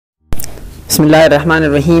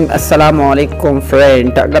बिस्मिल्लाहिर्रहमानिर्रहीम। अस्सलामुअलैकुम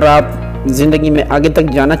फ्रेंड। अगर आप ज़िंदगी में आगे तक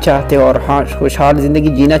जाना चाहते हो और खुशहाल ज़िंदगी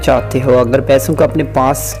जीना चाहते हो, अगर पैसों को अपने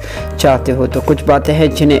पास चाहते हो, तो कुछ बातें हैं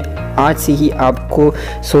जिन्हें आज से ही आपको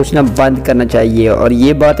सोचना बंद करना चाहिए। और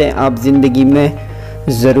ये बातें आप ज़िंदगी में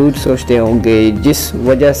ज़रूर सोचते होंगे, जिस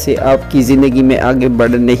वजह से आपकी ज़िंदगी में आगे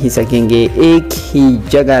बढ़ नहीं सकेंगे, एक ही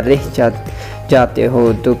जगह रह जाते हो।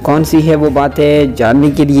 तो कौन सी है वो बातें, जानने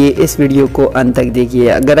के लिए इस वीडियो को अंत तक देखिए।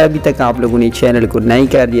 अगर अभी तक आप लोगों ने चैनल को नहीं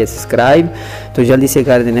कर दिया सब्सक्राइब, तो जल्दी से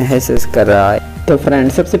कर देना है सब्सक्राइब। तो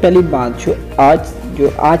फ्रेंड, सबसे पहली बात जो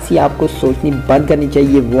आज से आपको सोचनी बंद करनी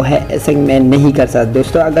चाहिए वो है ऐसा मैं नहीं कर सकता।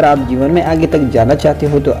 दोस्तों, अगर आप जीवन में आगे तक जाना चाहते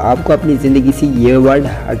हो तो आपको अपनी ज़िंदगी से ये वर्ड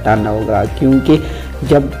हटाना होगा, क्योंकि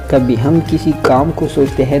जब कभी हम किसी काम को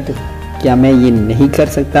सोचते हैं तो क्या मैं ये नहीं कर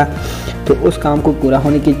सकता, तो उस काम को पूरा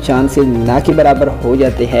होने के चांसेस ना के बराबर हो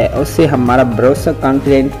जाते हैं। उससे हमारा भरोसा,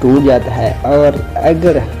 कॉन्फिडेंस टूट जाता है। और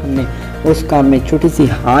अगर हमें उस काम में छोटी सी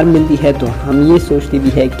हार मिलती है तो हम ये सोचते भी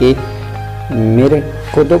है कि मेरे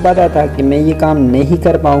को तो पता था कि मैं ये काम नहीं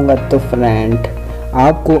कर पाऊँगा। तो फ्रेंड,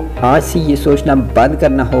 आपको आज से ये सोचना बंद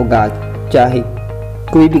करना होगा, चाहे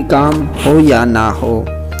कोई भी काम हो या ना हो,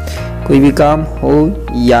 कोई भी काम हो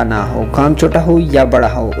या ना हो, काम छोटा हो या बड़ा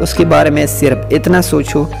हो, उसके बारे में सिर्फ इतना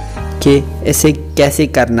सोचो कि इसे कैसे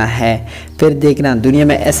करना है। फिर देखना, दुनिया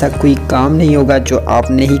में ऐसा कोई काम नहीं होगा जो आप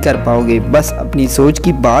नहीं कर पाओगे। बस अपनी सोच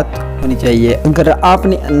की बात होनी चाहिए। अगर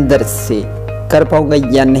आपने अंदर से कर पाऊंगा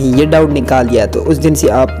या नहीं ये डाउट निकाल दिया, तो उस दिन से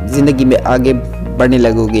आप ज़िंदगी में आगे बढ़ने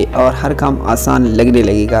लगोगे और हर काम आसान लगने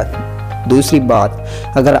लगेगा। दूसरी बात,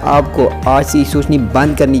 अगर आपको आज से सोचनी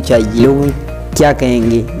बंद करनी चाहिए लोग क्या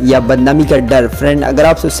कहेंगे या बदनामी का डर। फ्रेंड, अगर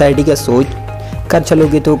आप सोसाइटी का सोच कर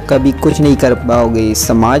चलोगे तो कभी कुछ नहीं कर पाओगे।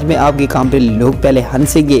 समाज में आपके काम पे लोग पहले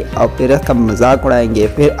हंसेंगे और फिर उसका मजाक उड़ाएंगे।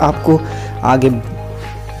 फिर आपको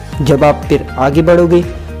जब आप फिर आगे बढ़ोगे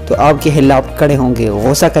तो आपके खिलाफ खड़े होंगे,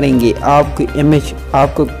 गुस्सा करेंगे, आपकी इमेज,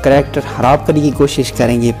 आपको करैक्टर खराब करने की कोशिश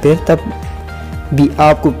करेंगे। फिर तब भी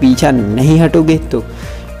आपको पीछा नहीं हटोगे तो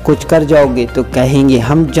कुछ कर जाओगे तो कहेंगे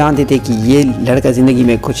हम जानते थे कि ये लड़का ज़िंदगी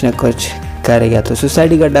में कुछ ना कुछ करेगा। तो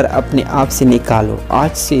सोसाइटी का डर अपने आप से निकालो।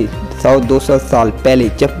 आज से 100-200 साल पहले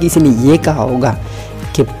जब किसी ने ये कहा होगा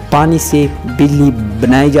कि पानी से बिजली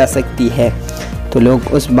बनाई जा सकती है, तो लोग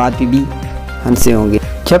उस बात पे भी हंसे होंगे।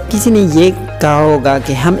 जब किसी ने ये कहा होगा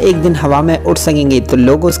कि हम एक दिन हवा में उड़ सकेंगे, तो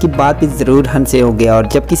लोग उसकी बात पे ज़रूर हंसे होंगे। और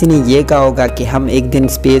जब किसी ने ये कहा होगा कि हम एक दिन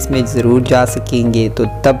स्पेस में ज़रूर जा सकेंगे, तो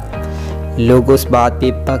तब लोग उस बात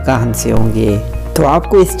पे पक्का हंसे होंगे। तो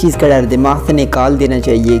आपको इस चीज़ का डर दिमाग से निकाल देना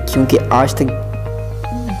चाहिए, क्योंकि आज तक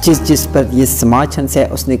जिस पर ये समाज हंस है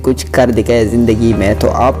उसने कुछ कर दिखाया ज़िंदगी में। तो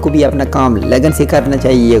आपको भी अपना काम लगन से करना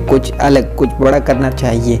चाहिए, कुछ अलग, कुछ बड़ा करना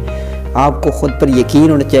चाहिए। आपको ख़ुद पर यकीन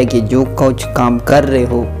होना चाहिए कि जो कुछ काम कर रहे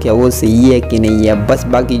हो क्या वो सही है कि नहीं है। बस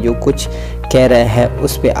बाकी जो कुछ कह रहा है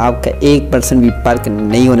उस पर आपका 1% भी फर्क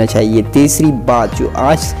नहीं होना चाहिए। तीसरी बात जो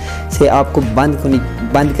आज से आपको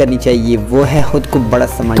बंद करनी चाहिए वो है खुद को बड़ा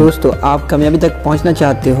समझ। दोस्तों, आप कामयाबी तक पहुंचना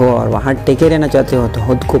चाहते हो और वहां टिके रहना चाहते हो तो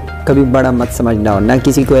खुद को कभी बड़ा मत समझना, और ना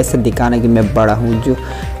किसी को ऐसा दिखाना कि मैं बड़ा हूं। जो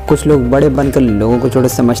कुछ लोग बड़े बनकर लोगों को छोटा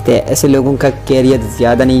समझते हैं, ऐसे लोगों का कैरियर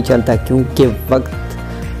ज़्यादा नहीं चलता, क्योंकि वक्त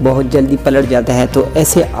बहुत जल्दी पलट जाता है। तो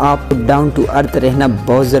ऐसे आप डाउन टू अर्थ रहना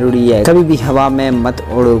बहुत ज़रूरी है। कभी भी हवा में मत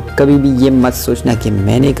उड़ो, कभी भी ये मत सोचना कि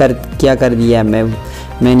मैंने क्या कर दिया,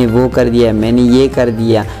 मैंने वो कर दिया, मैंने ये कर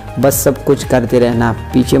दिया। बस सब कुछ करते रहना,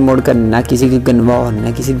 पीछे मुड़कर ना किसी की गिनवाओ ना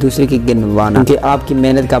किसी दूसरे की गिनवाना, क्योंकि आपकी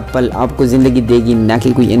मेहनत का फल आपको ज़िंदगी देगी, ना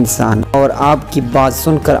कि कोई इंसान। और आपकी बात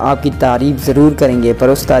सुनकर आपकी तारीफ़ ज़रूर करेंगे, पर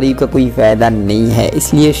उस तारीफ़ का कोई फ़ायदा नहीं है।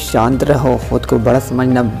 इसलिए शांत रहो, खुद को बड़ा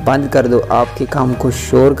समझना बंद कर दो, आपके काम को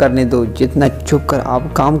शोर करने दो। जितना चुप कर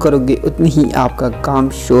आप काम करोगे उतनी ही आपका काम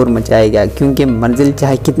शोर मचाएगा, क्योंकि मंजिल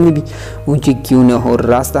चाहे कितनी भी ऊँची क्यों न हो,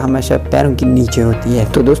 रास्ता हमेशा पैरों के नीचे होती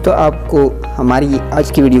है। तो दोस्तों, आपको हमारी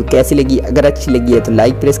आज की वीडियो कैसी लगी? अगर अच्छी लगी है तो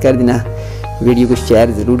लाइक प्रेस कर देना, वीडियो को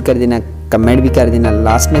शेयर ज़रूर कर देना, कमेंट भी कर देना,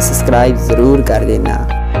 लास्ट में सब्सक्राइब ज़रूर कर देना।